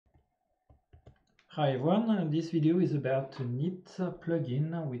Hi everyone, this video is about a neat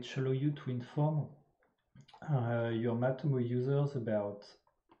plugin which allow you to inform your Matomo users about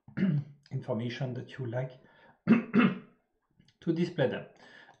information that you like to display them.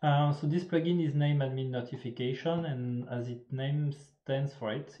 So this plugin is named Admin Notification, and as its name stands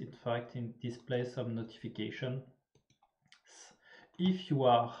for it, in fact it displays some notifications if you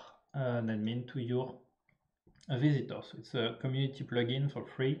are an admin to your visitors. It's a community plugin for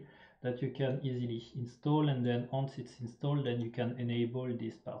free that you can easily install, and then once it's installed, then you can enable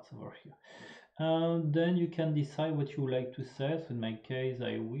these parts over here. Then you can decide what you would like to say. So in my case,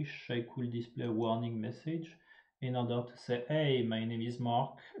 I wish I could display a warning message in order to say, hey, my name is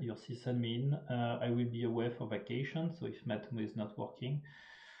Mark, your sysadmin. I will be away for vacation, so if Matomo is not working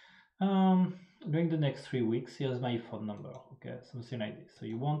during the next 3 weeks, here's my phone number. Okay, something like this. So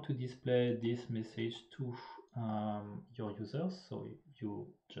you want to display this message to your users, so you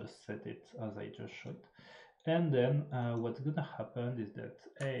just set it as I just showed, and then what's gonna happen is that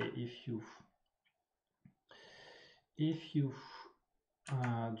if you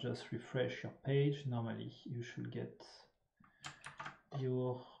just refresh your page, normally you should get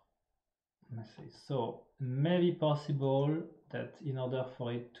your message. So maybe possible that in order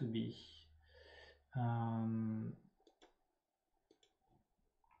for it to be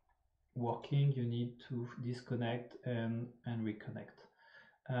working, you need to disconnect and reconnect,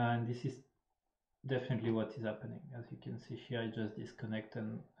 and this is definitely what is happening. As you can see here, I just disconnect,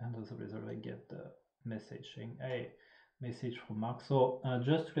 and as a result I get the message saying, hey, message from Mark. So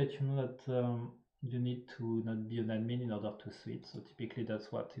just to let you know that you need to not be an admin in order to see it. So typically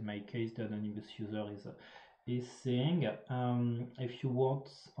that's what in my case the anonymous user is saying. If you want,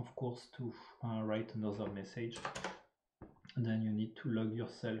 of course, to write another message, then you need to log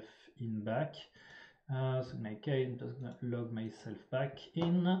yourself in back. So in my case, I'm just gonna log myself back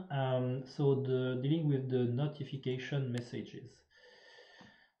in. So dealing with the notification messages.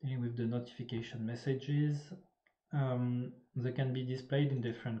 They can be displayed in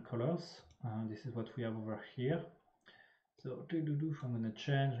different colors. This is what we have over here. So I'm gonna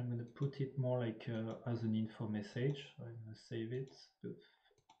change. I'm gonna put it more like as an info message. So I'm gonna save it,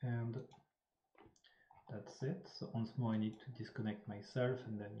 and that's it. So once more I need to disconnect myself,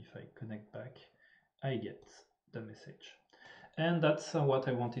 and then if I connect back, I get the message. And that's what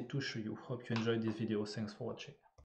I wanted to show you. Hope you enjoyed this video. Thanks for watching.